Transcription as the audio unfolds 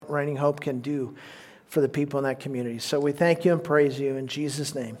Reigning Hope can do for the people in that community. So we thank you and praise you in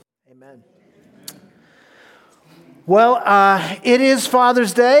Jesus' name. Amen. Well, it is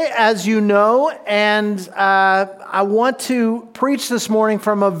Father's Day, as you know, and I want to preach this morning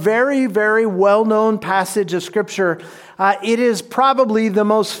from a very, very well-known passage of Scripture. It is probably the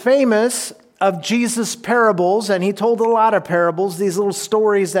most famous of Jesus' parables, and he told a lot of parables, these little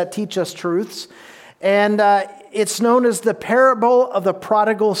stories that teach us truths. And it's known as the parable of the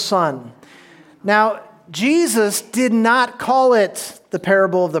prodigal son. Now, Jesus did not call it the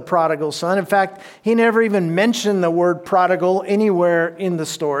parable of the prodigal son. In fact, he never even mentioned the word prodigal anywhere in the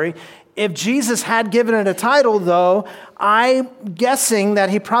story. If Jesus had given it a title, though, I'm guessing that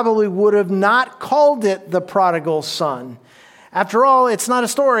he probably would have not called it the prodigal son. After all, it's not a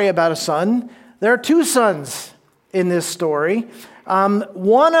story about a son. There are two sons in this story.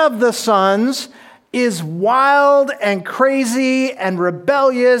 One of the sons is wild and crazy and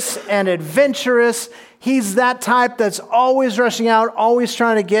rebellious and adventurous. He's that type that's always rushing out, always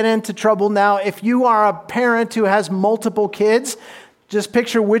trying to get into trouble. Now, if you are a parent who has multiple kids, just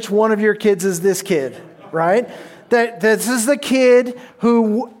picture which one of your kids is this kid, right? This is the kid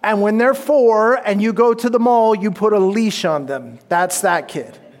who, and when they're 4 and you go to the mall, you put a leash on them. That's that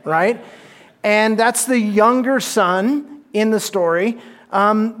kid, right? And that's the younger son in the story.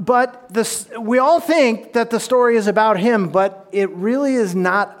 But we all think that the story is about him, but it really is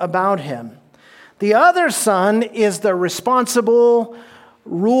not about him. The other son is the responsible,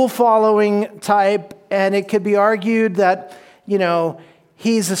 rule-following type, and it could be argued that,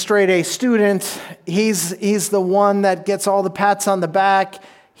 he's a straight-A student. He's the one that gets all the pats on the back.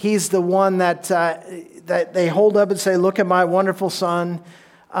 He's the one that they hold up and say, "Look at my wonderful son."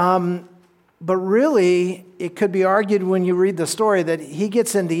 But really, it could be argued when you read the story that he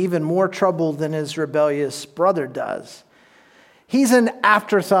gets into even more trouble than his rebellious brother does. He's an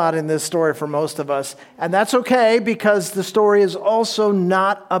afterthought in this story for most of us, and that's okay because the story is also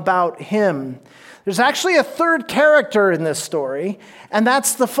not about him. There's actually a third character in this story, and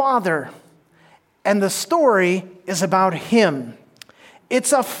that's the father. And the story is about him.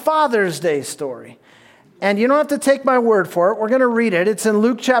 It's a Father's Day story. And you don't have to take my word for it. We're going to read it. It's in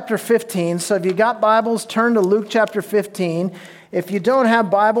Luke chapter 15. So if you got Bibles, turn to Luke chapter 15. If you don't have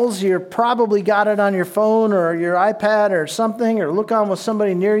Bibles, you probably got it on your phone or your iPad or something, or look on with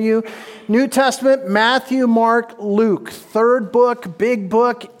somebody near you. New Testament, Matthew, Mark, Luke. Third book, big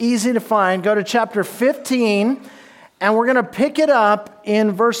book, easy to find. Go to chapter 15, and we're going to pick it up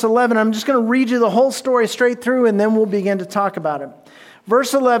in verse 11. I'm just going to read you the whole story straight through, and then we'll begin to talk about it.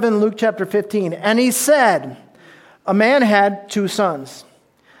 Verse 11, Luke chapter 15. And he said, a man had 2 sons.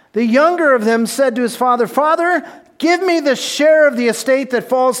 The younger of them said to his father, "Father, give me the share of the estate that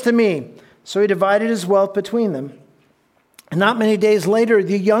falls to me." So he divided his wealth between them. And not many days later,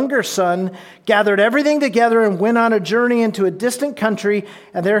 the younger son gathered everything together and went on a journey into a distant country,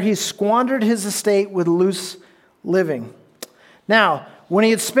 and there he squandered his estate with loose living. Now, when he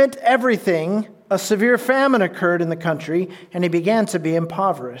had spent everything, a severe famine occurred in the country, and he began to be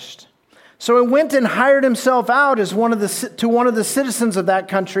impoverished. So he went and hired himself out as to one of the citizens of that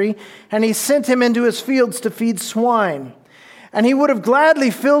country, and he sent him into his fields to feed swine. And he would have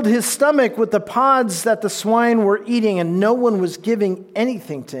gladly filled his stomach with the pods that the swine were eating, and no one was giving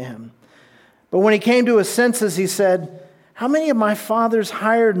anything to him. But when he came to his senses, he said, "How many of my father's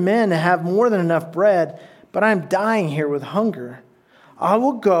hired men have more than enough bread, but I'm dying here with hunger? I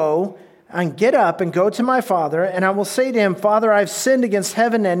will go and get up and go to my father, and I will say to him, 'Father, I've sinned against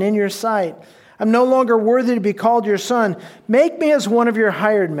heaven and in your sight. I'm no longer worthy to be called your son. Make me as one of your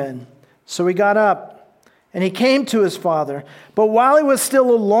hired men.' So he got up, and he came to his father. But while he was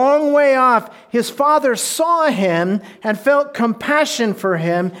still a long way off, his father saw him and felt compassion for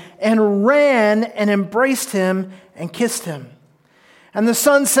him and ran and embraced him and kissed him. And the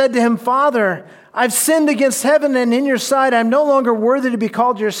son said to him, 'Father, I've sinned against heaven and in your sight. I'm no longer worthy to be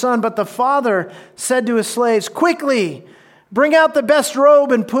called your son.' But the father said to his slaves, 'Quickly, bring out the best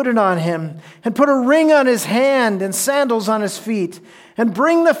robe and put it on him, and put a ring on his hand and sandals on his feet. And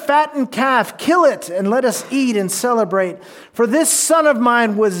bring the fattened calf, kill it, and let us eat and celebrate. For this son of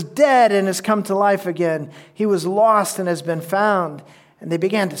mine was dead and has come to life again. He was lost and has been found.' And they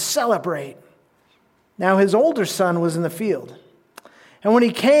began to celebrate. Now his older son was in the field. And when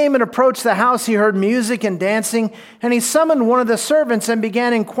he came and approached the house, he heard music and dancing, and he summoned one of the servants and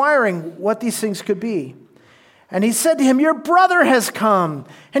began inquiring what these things could be. And he said to him, 'Your brother has come,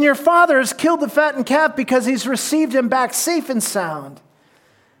 and your father has killed the fattened calf because he's received him back safe and sound.'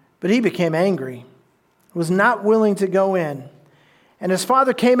 But he became angry, was not willing to go in. And his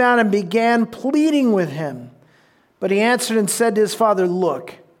father came out and began pleading with him. But he answered and said to his father,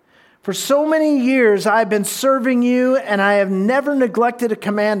 'Look, For so many years I've been serving you, and I have never neglected a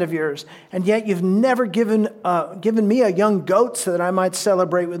command of yours. And yet you've never given me a young goat so that I might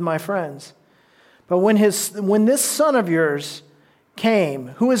celebrate with my friends. But when this son of yours came,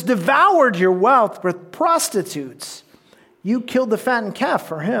 who has devoured your wealth with prostitutes, you killed the fattened calf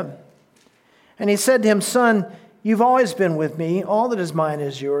for him." And he said to him, "Son, you've always been with me. All that is mine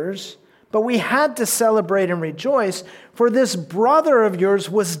is yours. But we had to celebrate and rejoice, for this brother of yours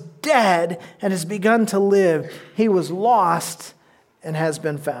was dead and has begun to live. He was lost and has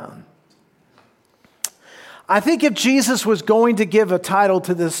been found." I think if Jesus was going to give a title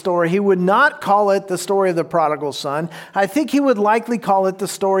to this story, he would not call it the story of the prodigal son. I think he would likely call it the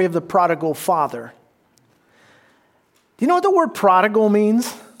story of the prodigal father. Do you know what the word prodigal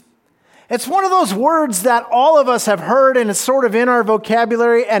means? It's one of those words that all of us have heard, and it's sort of in our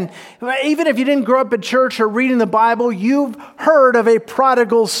vocabulary. And even if you didn't grow up in church or reading the Bible, you've heard of a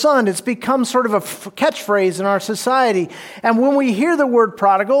prodigal son. It's become sort of a catchphrase in our society. And when we hear the word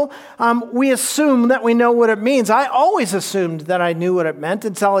prodigal, we assume that we know what it means. I always assumed that I knew what it meant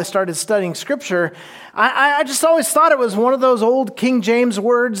until I started studying Scripture. I just always thought it was one of those old King James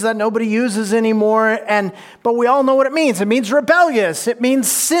words that nobody uses anymore, but we all know what it means. It means rebellious. It means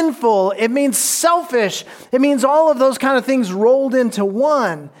sinful. It means selfish. It means all of those kind of things rolled into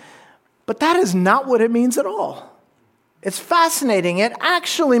one. But that is not what it means at all. It's fascinating. It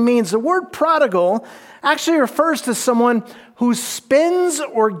actually means, the word prodigal actually refers to someone who spends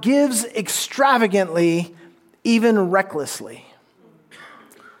or gives extravagantly, even recklessly.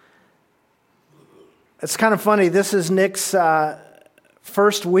 It's kind of funny. This is Nick's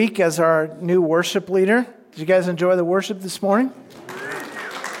first week as our new worship leader. Did you guys enjoy the worship this morning?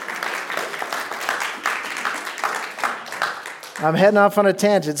 I'm heading off on a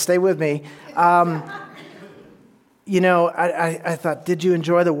tangent. Stay with me. I thought, did you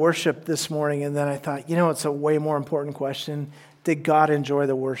enjoy the worship this morning? And then I thought, it's a way more important question. Did God enjoy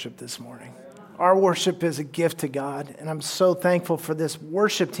the worship this morning? Our worship is a gift to God, and I'm so thankful for this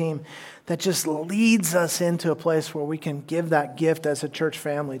worship team that just leads us into a place where we can give that gift as a church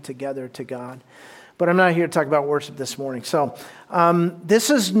family together to God. But I'm not here to talk about worship this morning. So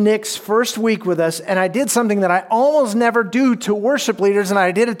this is Nick's first week with us, and I did something that I almost never do to worship leaders, and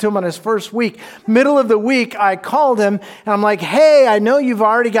I did it to him on his first week. Middle of the week, I called him, and I'm like, "Hey, I know you've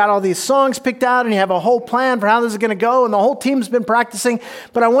already got all these songs picked out, and you have a whole plan for how this is going to go, and the whole team's been practicing,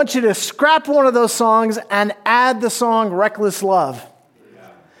 but I want you to scrap one of those songs and add the song Reckless Love."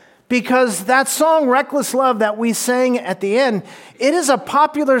 Because that song, Reckless Love, that we sang at the end, it is a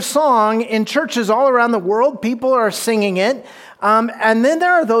popular song in churches all around the world. People are singing it. And then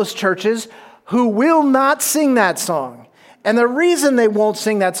there are those churches who will not sing that song. And the reason they won't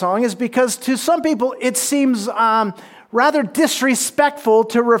sing that song is because to some people it seems rather disrespectful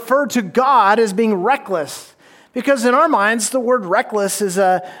to refer to God as being reckless. Because in our minds, the word reckless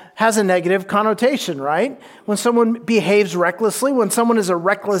has a negative connotation, right? When someone behaves recklessly, when someone is a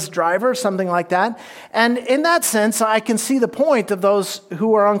reckless driver, something like that. And in that sense, I can see the point of those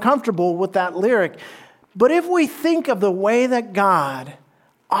who are uncomfortable with that lyric. But if we think of the way that God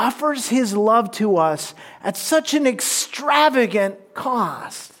offers his love to us at such an extravagant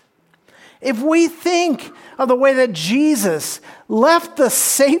cost, if we think of the way that Jesus left the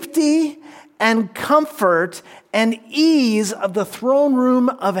safety and comfort and ease of the throne room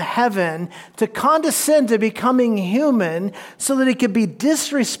of heaven to condescend to becoming human so that he could be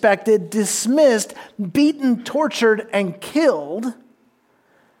disrespected, dismissed, beaten, tortured, and killed,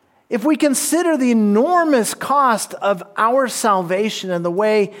 if we consider the enormous cost of our salvation and the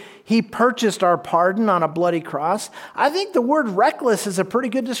way he purchased our pardon on a bloody cross, I think the word reckless is a pretty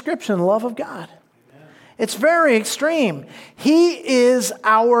good description of the love of God. It's very extreme. He is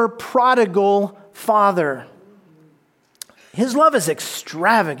our prodigal father. His love is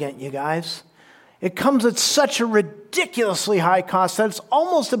extravagant, you guys. It comes at such a ridiculously high cost that it's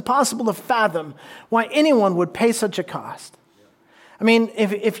almost impossible to fathom why anyone would pay such a cost. I mean,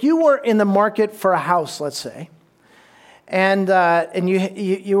 if you were in the market for a house, let's say, and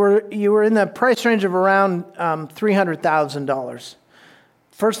you were in the price range of around $300,000.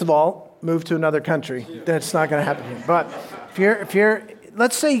 First of all, move to another country. That's not going to happen here. But if you're,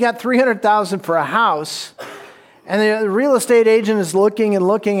 let's say you got $300,000 for a house, and the real estate agent is looking and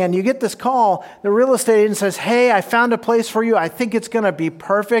looking, and you get this call. The real estate agent says, "Hey, I found a place for you. I think it's going to be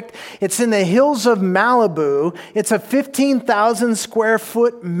perfect. It's in the hills of Malibu. It's a 15,000 square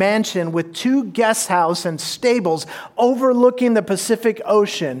foot mansion with 2 guest house and stables overlooking the Pacific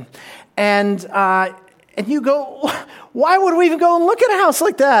Ocean." And you go, "Why would we even go and look at a house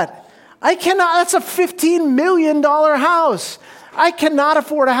like that? I cannot. That's a $15 million house. I cannot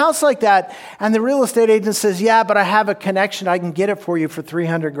afford a house like that. And the real estate agent says, yeah, but I have a connection. I can get it for you for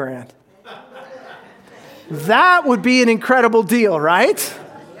 $300,000. That would be an incredible deal, right?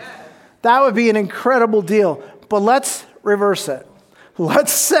 That would be an incredible deal. But let's reverse it.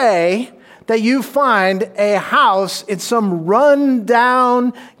 Let's say that you find a house in some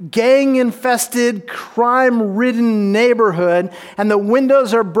run-down, gang-infested, crime-ridden neighborhood, and the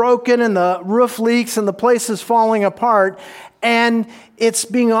windows are broken and the roof leaks and the place is falling apart, and it's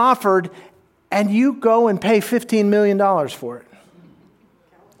being offered, and you go and pay $15 million for it.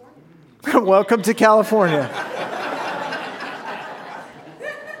 Welcome to California.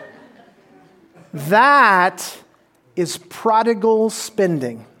 That is prodigal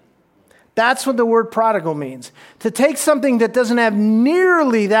spending. That's what the word prodigal means. To take something that doesn't have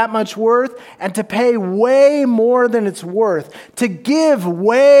nearly that much worth and to pay way more than it's worth. To give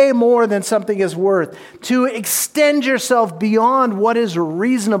way more than something is worth. To extend yourself beyond what is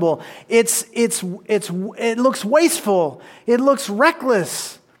reasonable. It looks wasteful. It looks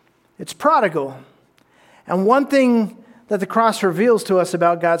reckless. It's prodigal. And one thing that the cross reveals to us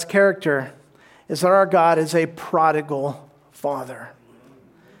about God's character is that our God is a prodigal Father.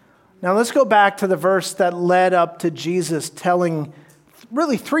 Now let's go back to the verse that led up to Jesus telling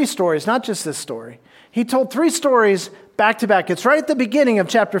really 3 stories, not just this story. He told 3 stories back to back. It's right at the beginning of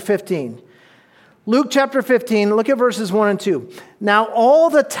chapter 15. Luke chapter 15, look at verses 1 and 2. Now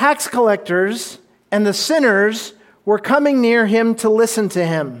all the tax collectors and the sinners were coming near him to listen to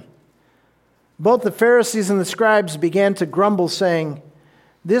him. Both the Pharisees and the scribes began to grumble, saying,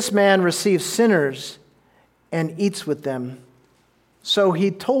 "This man receives sinners and eats with them." So he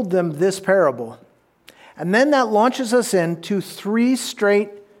told them this parable. And then that launches us into 3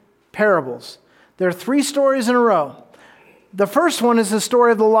 straight parables. There are 3 stories in a row. The first one is the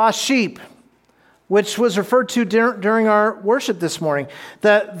story of the lost sheep, which was referred to during our worship this morning.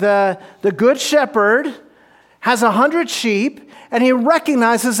 The good shepherd has 100 sheep, and he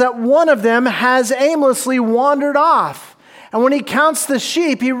recognizes that one of them has aimlessly wandered off. And when he counts the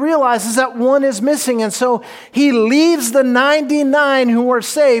sheep, he realizes that one is missing. And so he leaves the 99 who are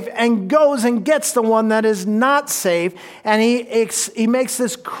safe and goes and gets the one that is not safe. And he makes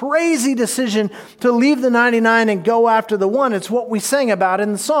this crazy decision to leave the 99 and go after the one. It's what we sang about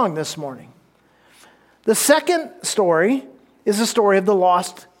in the song this morning. The second story is the story of the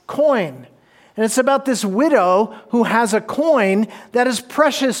lost coin. And it's about this widow who has a coin that is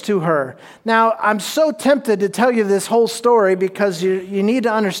precious to her. Now, I'm so tempted to tell you this whole story because you need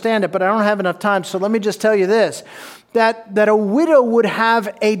to understand it, but I don't have enough time. So let me just tell you this, that a widow would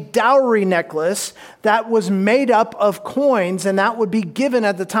have a dowry necklace that was made up of coins, and that would be given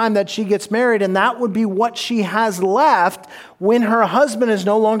at the time that she gets married, and that would be what she has left when her husband is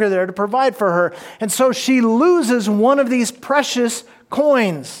no longer there to provide for her. And so she loses one of these precious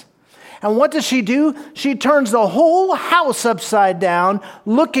coins. And what does she do? She turns the whole house upside down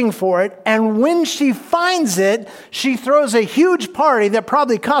looking for it. And when she finds it, she throws a huge party that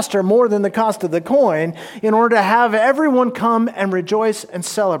probably cost her more than the cost of the coin in order to have everyone come and rejoice and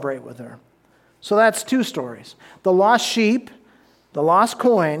celebrate with her. So that's 2 stories. The lost sheep, the lost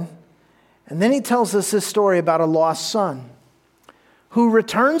coin, and then he tells us this story about a lost son who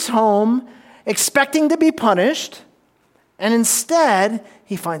returns home expecting to be punished, and instead,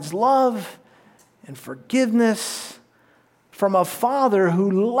 he finds love and forgiveness from a father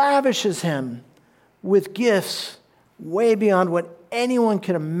who lavishes him with gifts way beyond what anyone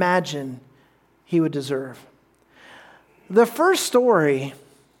can imagine he would deserve. The first story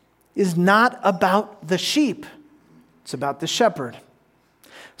is not about the sheep. It's about the shepherd.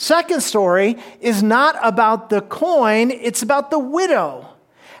 Second story is not about the coin. It's about the widow.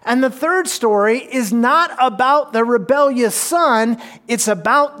 And the third story is not about the rebellious son. It's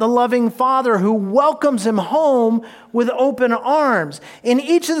about the loving father who welcomes him home with open arms. In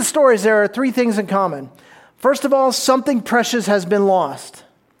each of the stories, there are 3 things in common. First of all, something precious has been lost.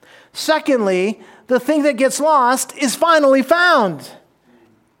 Secondly, the thing that gets lost is finally found.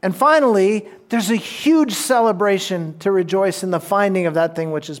 And finally, there's a huge celebration to rejoice in the finding of that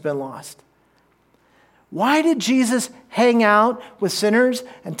thing which has been lost. Why did Jesus hang out with sinners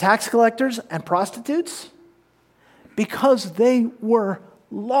and tax collectors and prostitutes? Because they were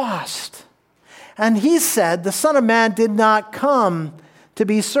lost. And he said, the Son of Man did not come to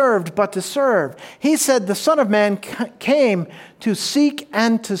be served, but to serve. He said, the Son of Man came to seek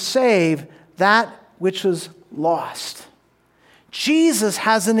and to save that which was lost. Jesus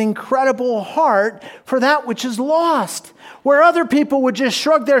has an incredible heart for that which is lost. Where other people would just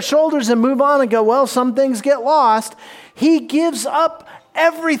shrug their shoulders and move on and go, well, some things get lost. He gives up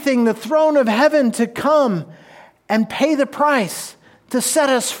everything, the throne of heaven, to come and pay the price to set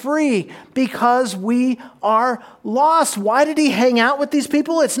us free because we are lost. Why did he hang out with these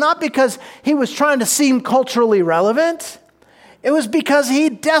people? It's not because he was trying to seem culturally relevant. It was because he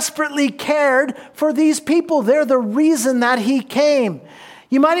desperately cared for these people. They're the reason that he came.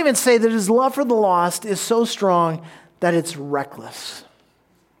 You might even say that his love for the lost is so strong that it's reckless.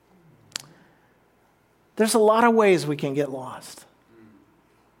 There's a lot of ways we can get lost.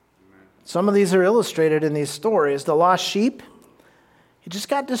 Some of these are illustrated in these stories. The lost sheep, he just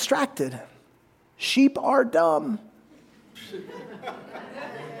got distracted. Sheep are dumb.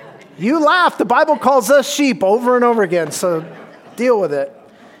 You laugh. The Bible calls us sheep over and over again, so deal with it.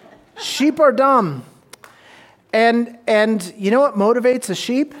 Sheep are dumb. And you know what motivates a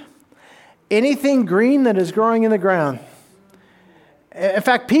sheep? Anything green that is growing in the ground. In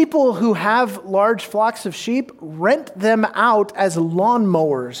fact, people who have large flocks of sheep rent them out as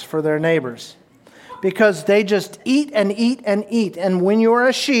lawnmowers for their neighbors because they just eat and eat and eat. And when you're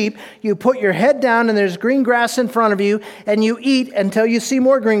a sheep, you put your head down and there's green grass in front of you and you eat until you see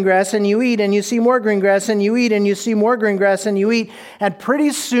more green grass and you eat and you see more green grass and you eat and you see more green grass and you eat, and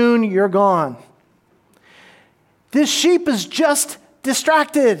pretty soon you're gone. This sheep is just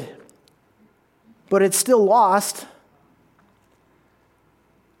distracted, but it's still lost.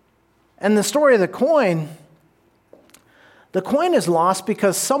 And the story of the coin is lost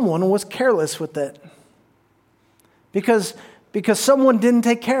because someone was careless with it. Because someone didn't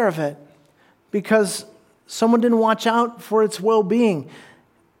take care of it. Because someone didn't watch out for its well-being.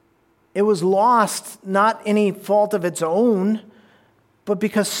 It was lost, not any fault of its own, but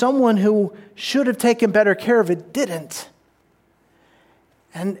because someone who should have taken better care of it didn't.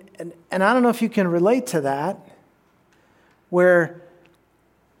 And I don't know if you can relate to that, where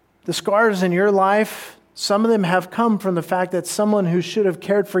the scars in your life, some of them have come from the fact that someone who should have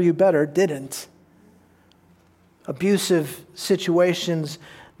cared for you better didn't. Abusive situations,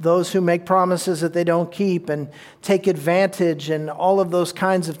 those who make promises that they don't keep and take advantage and all of those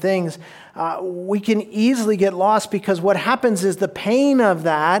kinds of things. We can easily get lost because what happens is the pain of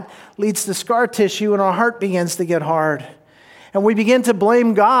that leads to scar tissue and our heart begins to get hard. And we begin to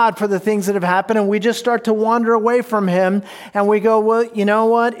blame God for the things that have happened, and we just start to wander away from him. And we go, well, you know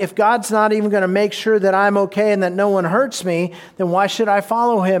what? If God's not even going to make sure that I'm okay and that no one hurts me, then why should I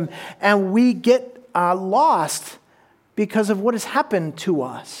follow him? And we get lost because of what has happened to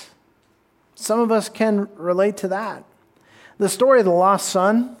us. Some of us can relate to that. The story of the lost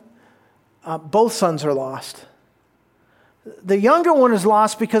son, both sons are lost. The younger one is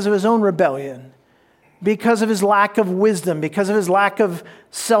lost because of his own rebellion, because of his lack of wisdom, because of his lack of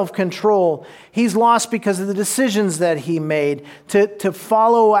self-control. He's lost because of the decisions that he made to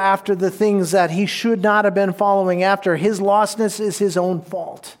follow after the things that he should not have been following after. His lostness is his own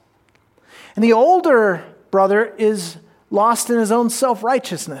fault. And the older brother is lost in his own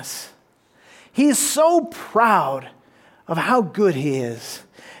self-righteousness. He's so proud of how good he is.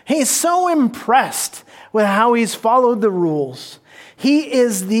 He's so impressed with how he's followed the rules. He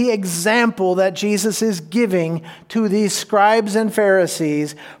is the example that Jesus is giving to these scribes and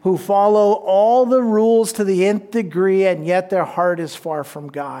Pharisees who follow all the rules to the nth degree, and yet their heart is far from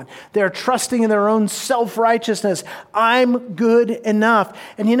God. They're trusting in their own self-righteousness. I'm good enough.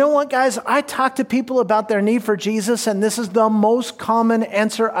 And you know what, guys? I talk to people about their need for Jesus, and this is the most common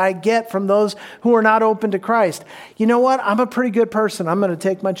answer I get from those who are not open to Christ. You know what? I'm a pretty good person. I'm going to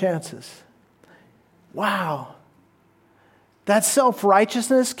take my chances. Wow. That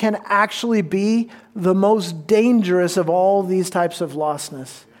self-righteousness can actually be the most dangerous of all these types of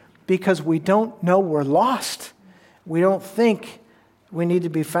lostness because we don't know we're lost. We don't think we need to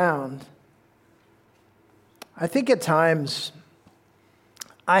be found. I think at times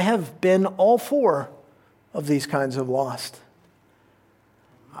I have been all four of these kinds of lost.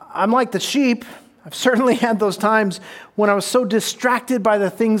 I'm like the sheep. I've certainly had those times when I was so distracted by the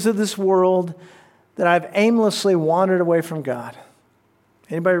things of this world that I've aimlessly wandered away from God.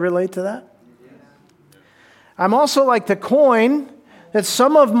 Anybody relate to that? I'm also like the coin, that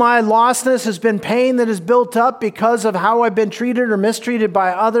some of my lostness has been pain that is built up because of how I've been treated or mistreated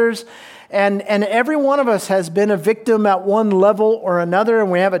by others. And every one of us has been a victim at one level or another,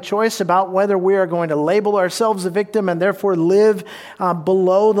 and we have a choice about whether we are going to label ourselves a victim and therefore live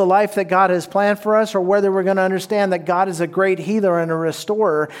below the life that God has planned for us, or whether we're going to understand that God is a great healer and a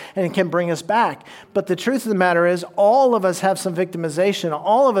restorer and can bring us back. But the truth of the matter is, all of us have some victimization.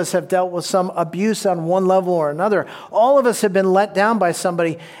 All of us have dealt with some abuse on one level or another. All of us have been let down by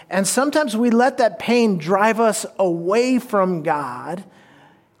somebody, and sometimes we let that pain drive us away from God,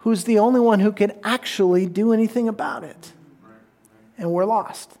 who's the only one who can actually do anything about it. And we're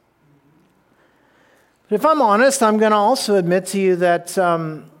lost. If I'm honest, I'm going to also admit to you that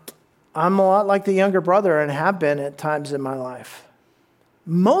I'm a lot like the younger brother and have been at times in my life.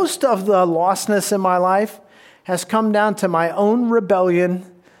 Most of the lostness in my life has come down to my own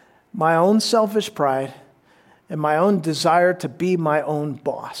rebellion, my own selfish pride, and my own desire to be my own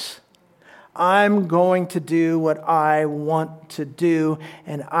boss. I'm going to do what I want to do,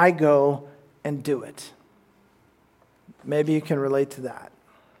 and I go and do it. Maybe you can relate to that.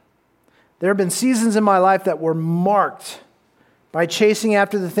 There have been seasons in my life that were marked by chasing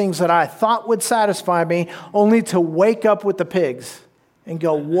after the things that I thought would satisfy me, only to wake up with the pigs and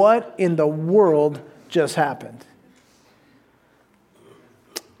go, what in the world just happened?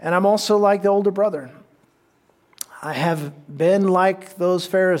 And I'm also like the older brother. I have been like those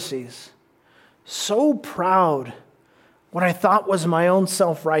Pharisees, so proud what I thought was my own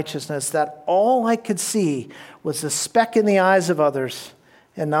self-righteousness that all I could see was the speck in the eyes of others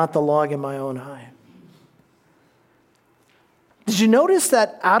and not the log in my own eye. Did you notice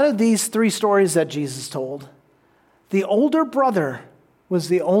that out of these three stories that Jesus told, the older brother was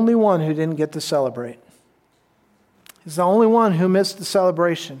the only one who didn't get to celebrate? He's the only one who missed the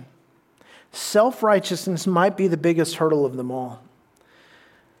celebration. Self-righteousness might be the biggest hurdle of them all.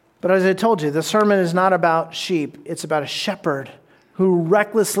 But as I told you, the sermon is not about sheep. It's about a shepherd who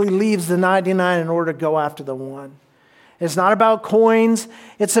recklessly leaves the 99 in order to go after the one. It's not about coins.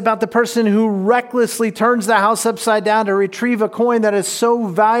 It's about the person who recklessly turns the house upside down to retrieve a coin that is so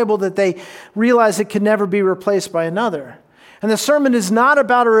valuable that they realize it can never be replaced by another. And the sermon is not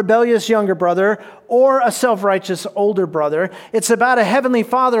about a rebellious younger brother or a self-righteous older brother. It's about a heavenly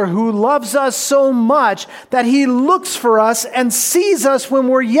Father who loves us so much that he looks for us and sees us when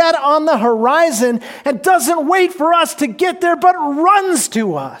we're yet on the horizon and doesn't wait for us to get there, but runs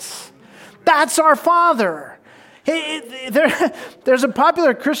to us. That's our Father. There's a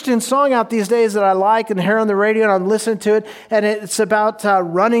popular Christian song out these days that I like and hear on the radio, and I'm listening to it, and it's about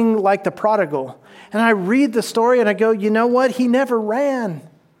running like the prodigal. And I read the story and I go, you know what? He never ran.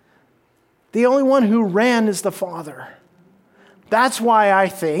 The only one who ran is the Father. That's why I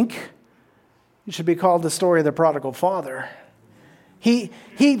think it should be called the story of the prodigal father.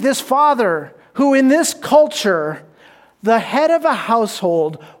 This father who in this culture, the head of a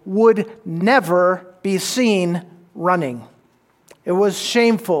household would never be seen running. It was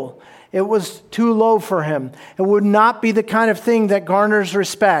shameful. It was too low for him. It would not be the kind of thing that garners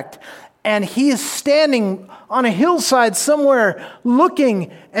respect. And he is standing on a hillside somewhere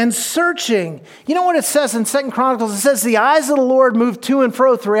looking and searching. You know what it says in 2 Chronicles? It says, the eyes of the Lord move to and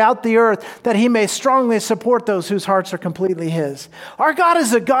fro throughout the earth that he may strongly support those whose hearts are completely his. Our God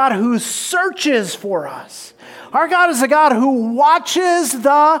is a God who searches for us. Our God is a God who watches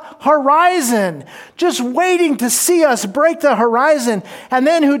the horizon, just waiting to see us break the horizon, and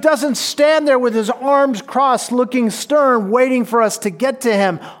then who doesn't stand there with his arms crossed, looking stern, waiting for us to get to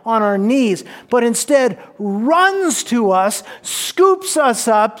him on our knees, but instead runs to us, scoops us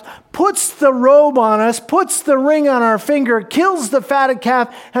up, puts the robe on us, puts the ring on our finger, kills the fatted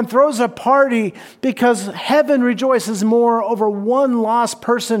calf, and throws a party because heaven rejoices more over one lost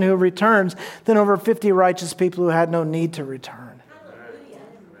person who returns than over 50 righteous people who had no need to return.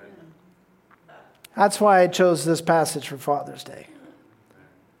 That's why I chose this passage for Father's Day.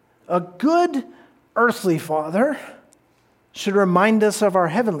 A good earthly father should remind us of our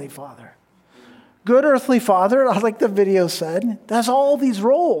heavenly Father. Good earthly father, like the video said, has all these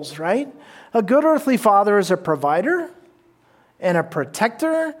roles, right? A good earthly father is a provider and a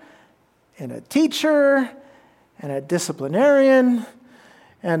protector and a teacher and a disciplinarian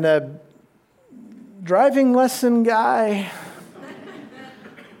and a driving lesson guy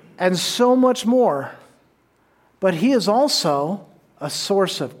and so much more. But he is also a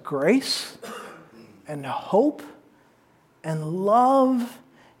source of grace and hope and love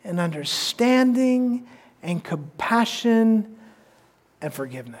and understanding and compassion and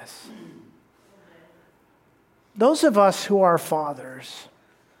forgiveness. Those of us who are fathers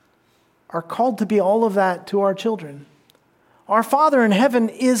are called to be all of that to our children. Our Father in heaven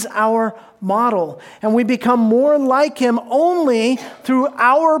is our model, and we become more like him only through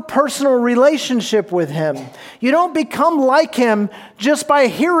our personal relationship with him. You don't become like him just by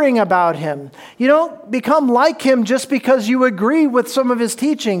hearing about him. You don't become like him just because you agree with some of his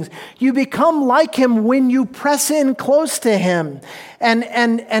teachings. You become like him when you press in close to him.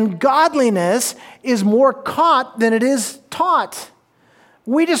 And godliness is more caught than it is taught.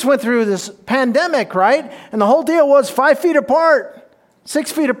 We just went through this pandemic, right? And the whole deal was 5 feet apart,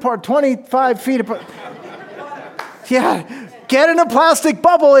 6 feet apart, 25 feet apart. Yeah, get in a plastic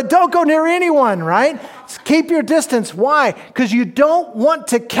bubble and don't go near anyone, right? Keep your distance. Why? Because you don't want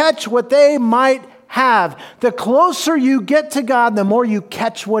to catch what they might have. The closer you get to God, the more you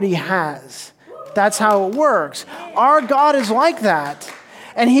catch what he has. That's how it works. Our God is like that.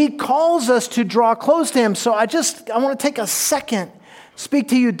 And he calls us to draw close to him. So I want to take a second, speak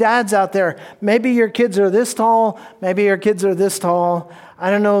to you dads out there. Maybe your kids are this tall. Maybe your kids are this tall. I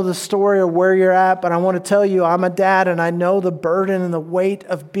don't know the story or where you're at, but I want to tell you I'm a dad and I know the burden and the weight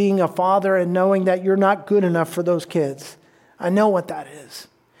of being a father and knowing that you're not good enough for those kids. I know what that is.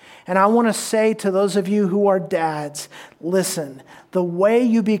 And I want to say to those of you who are dads, listen, the way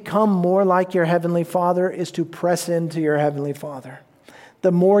you become more like your Heavenly Father is to press into your Heavenly Father.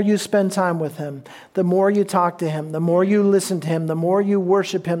 The more you spend time with him, the more you talk to him, the more you listen to him, the more you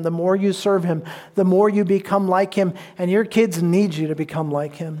worship him, the more you serve him, the more you become like him, and your kids need you to become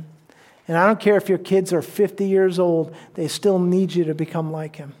like him. And I don't care if your kids are 50 years old, they still need you to become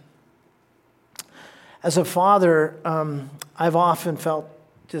like him. As a father, I've often felt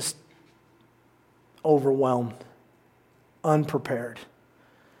just overwhelmed, unprepared,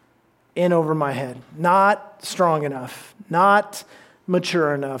 in over my head, not strong enough, not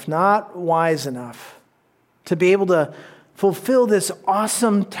mature enough, not wise enough to be able to fulfill this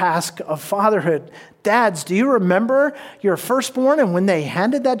awesome task of fatherhood. Dads, do you remember your firstborn and when they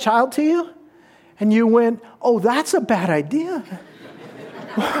handed that child to you? And you went, oh, that's a bad idea.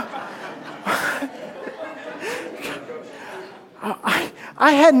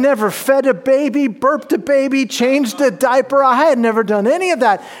 I had never fed a baby, burped a baby, changed a diaper. I had never done any of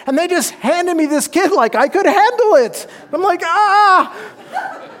that. And they just handed me this kid like I could handle it. I'm like,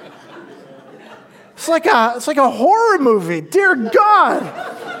 It's like a horror movie. Dear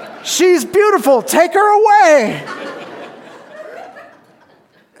God, she's beautiful. Take her away.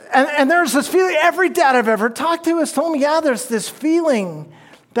 And there's this feeling, every dad I've ever talked to has told me, yeah, there's this feeling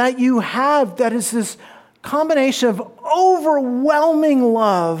that you have that is this combination of overwhelming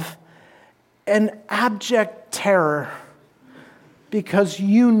love and abject terror. Because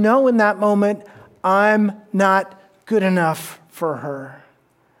you know in that moment, I'm not good enough for her.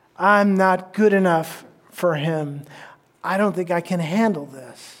 I'm not good enough for him. I don't think I can handle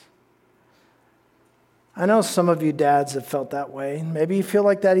this. I know some of you dads have felt that way. Maybe you feel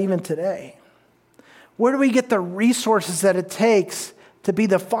like that even today. Where do we get the resources that it takes to be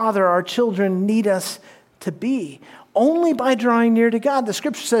the father our children need us to be? Only by drawing near to God. The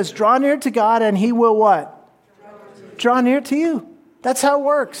scripture says, draw near to God and he will what? Draw near to you. That's how it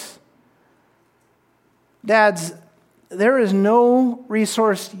works. Dads, there is no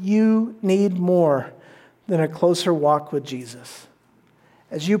resource you need more than a closer walk with Jesus.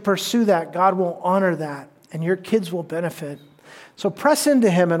 As you pursue that, God will honor that, and your kids will benefit. So press into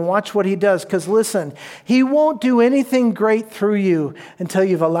him and watch what he does, because listen, he won't do anything great through you until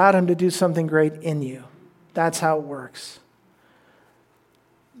you've allowed him to do something great in you. That's how it works.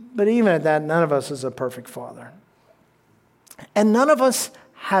 But even at that, none of us is a perfect father. And none of us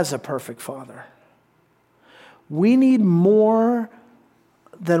has a perfect father. We need more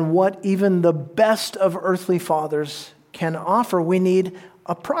than what even the best of earthly fathers can offer. We need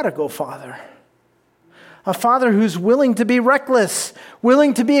a prodigal father. A father who's willing to be reckless,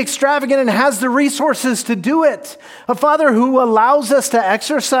 willing to be extravagant, and has the resources to do it. A father who allows us to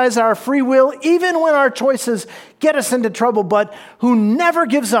exercise our free will even when our choices get us into trouble, but who never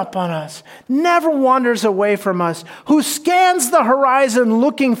gives up on us, never wanders away from us, who scans the horizon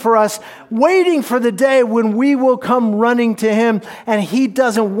looking for us, waiting for the day when we will come running to him. And he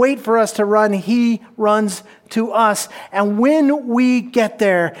doesn't wait for us to run, he runs to us. And when we get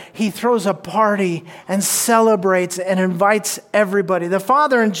there, he throws a party and celebrates and invites everybody. The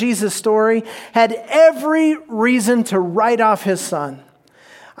father in Jesus' story had every reason to write off his son.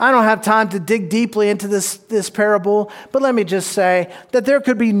 I don't have time to dig deeply into this parable, but let me just say that there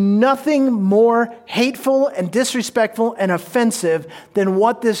could be nothing more hateful and disrespectful and offensive than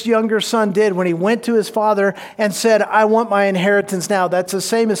what this younger son did when he went to his father and said, I want my inheritance now. That's the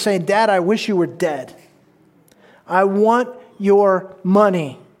same as saying, Dad, I wish you were dead. I want your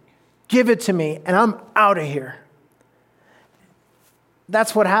money. Give it to me, and I'm out of here.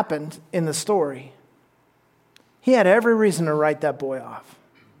 That's what happened in the story. He had every reason to write that boy off.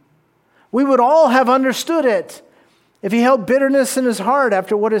 We would all have understood it if he held bitterness in his heart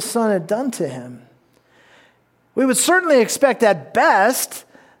after what his son had done to him. We would certainly expect at best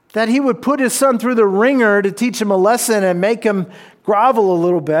that he would put his son through the ringer to teach him a lesson and make him grovel a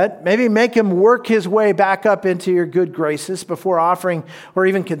little bit, maybe make him work his way back up into your good graces before offering or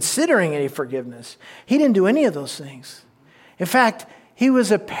even considering any forgiveness. He didn't do any of those things. In fact, he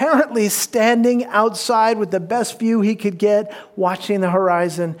was apparently standing outside with the best view he could get, watching the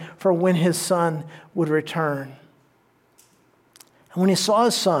horizon for when his son would return. And when he saw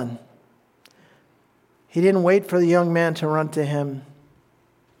his son, He didn't wait for the young man to run to him,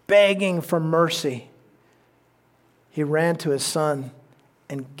 begging for mercy. He ran to his son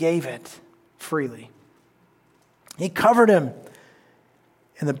and gave it freely. He covered him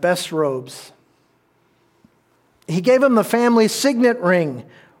in the best robes. He gave him the family signet ring,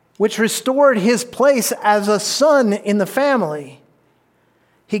 which restored his place as a son in the family.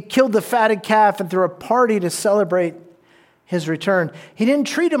 He killed the fatted calf and threw a party to celebrate his return. He didn't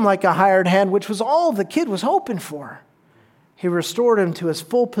treat him like a hired hand, which was all the kid was hoping for. He restored him to his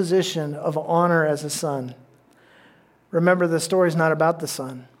full position of honor as a son. Remember, the story is not about the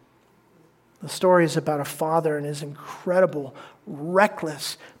son. The story is about a father and his incredible,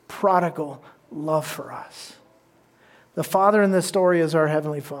 reckless, prodigal love for us. The Father in this story is our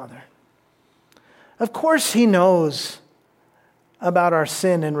Heavenly Father. Of course, He knows about our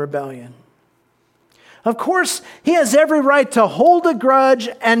sin and rebellion. Of course, He has every right to hold a grudge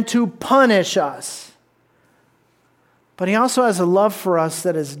and to punish us. But He also has a love for us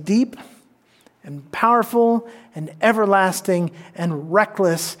that is deep and powerful and everlasting and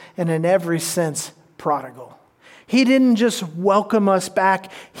reckless and in every sense prodigal. He didn't just welcome us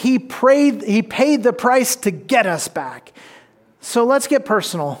back. He paid the price to get us back. So let's get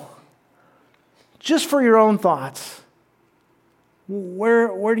personal. Just for your own thoughts,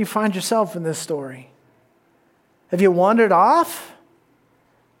 where do you find yourself in this story? Have you wandered off?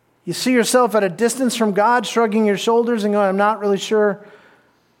 You see yourself at a distance from God, shrugging your shoulders and going, I'm not really sure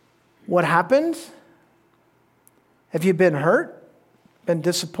what happened? Have you been hurt? Been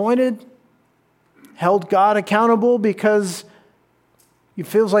disappointed? Held God accountable because it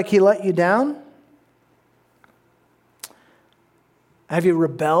feels like He let you down? Have you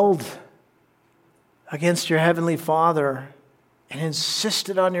rebelled against your Heavenly Father and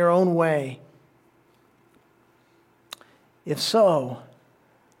insisted on your own way? If so,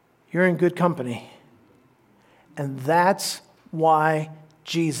 you're in good company. And that's why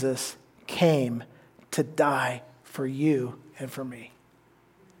Jesus came to die for you and for me.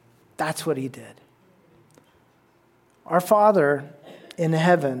 That's what He did. Our Father in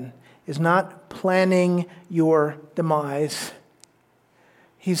heaven is not planning your demise.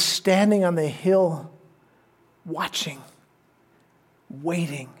 He's standing on the hill, watching,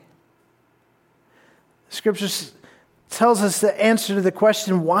 waiting. Scripture tells us the answer to the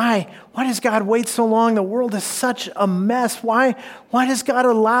question, why? Why does God wait so long? The world is such a mess. Why does God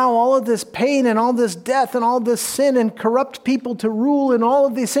allow all of this pain and all this death and all this sin and corrupt people to rule and all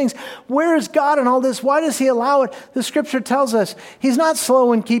of these things? Where is God in all this? Why does He allow it? The Scripture tells us He's not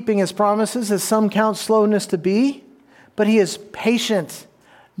slow in keeping His promises, as some count slowness to be, but He is patient,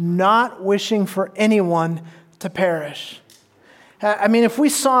 not wishing for anyone to perish. I mean, if we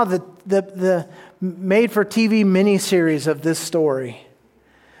saw the made-for-TV miniseries of this story,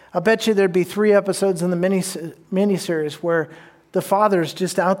 I bet you there'd be 3 episodes in the miniseries where the father's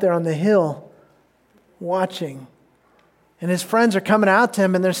just out there on the hill watching. And his friends are coming out to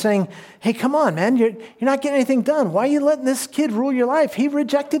him and they're saying, hey, come on, man, you're not getting anything done. Why are you letting this kid rule your life? He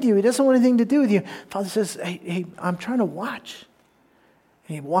rejected you. He doesn't want anything to do with you. Father says, hey, I'm trying to watch.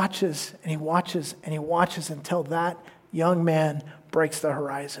 And he watches and he watches and he watches until that young man breaks the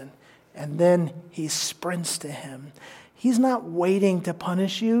horizon. And then he sprints to him. He's not waiting to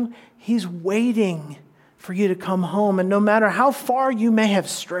punish you. He's waiting for you to come home. And no matter how far you may have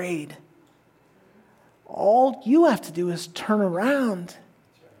strayed, all you have to do is turn around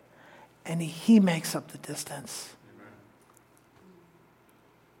and He makes up the distance.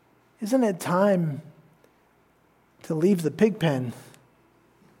 Isn't it time to leave the pig pen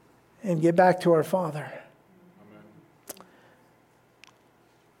and get back to our Father?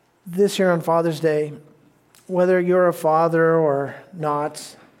 This year on Father's Day, whether you're a father or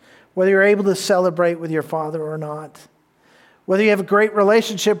not, whether you're able to celebrate with your father or not, whether you have a great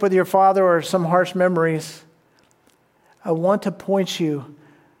relationship with your father or some harsh memories, I want to point you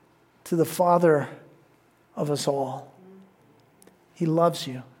to the Father of us all. He loves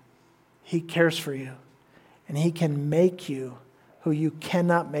you. He cares for you. And He can make you who you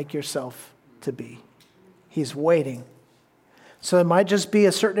cannot make yourself to be. He's waiting. So it might just be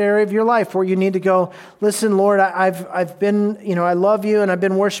a certain area of your life where you need to go, listen, Lord, I've been, I love you and I've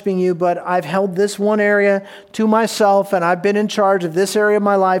been worshiping you, but I've held this one area to myself and I've been in charge of this area of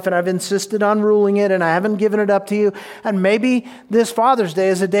my life and I've insisted on ruling it and I haven't given it up to you. And maybe this Father's Day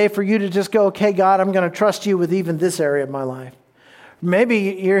is a day for you to just go, okay, God, I'm going to trust you with even this area of my life.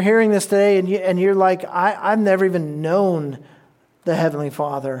 Maybe you're hearing this today and you're like, I've never even known the Heavenly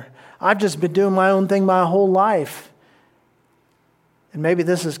Father. I've just been doing my own thing my whole life. And maybe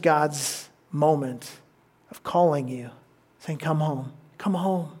this is God's moment of calling you, saying, come home,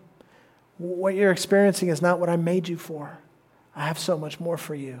 What you're experiencing is not what I made you for. I have so much more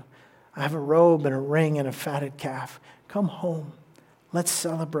for you. I have a robe and a ring and a fatted calf. Come home. Let's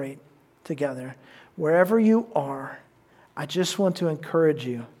celebrate together. Wherever you are, I just want to encourage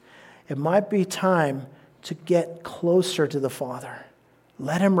you. It might be time to get closer to the Father.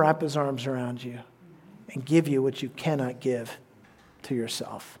 Let him wrap his arms around you and give you what you cannot give to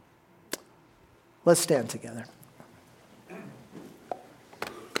yourself. Let's stand together.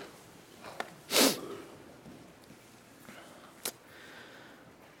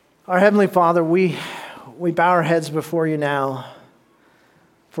 Our Heavenly Father, we bow our heads before you now,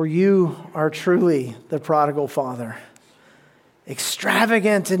 for you are truly the prodigal Father,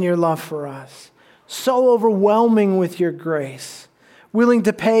 extravagant in your love for us, so overwhelming with your grace, willing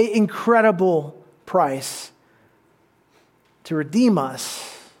to pay incredible price to redeem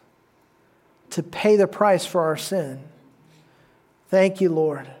us, to pay the price for our sin. Thank you,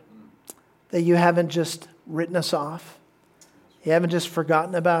 Lord, that you haven't just written us off. You haven't just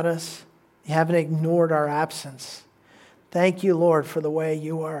forgotten about us. You haven't ignored our absence. Thank you, Lord, for the way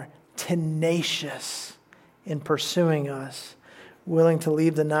you are tenacious in pursuing us, willing to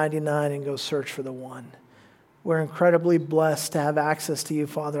leave the 99 and go search for the one. We're incredibly blessed to have access to you,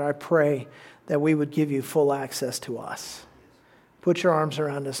 Father. I pray that we would give you full access to us. Put your arms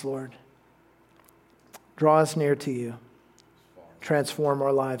around us, Lord. Draw us near to you. Transform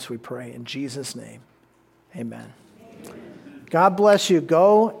our lives, we pray. In Jesus' name, amen. God bless you.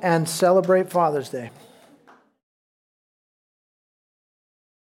 Go and celebrate Father's Day.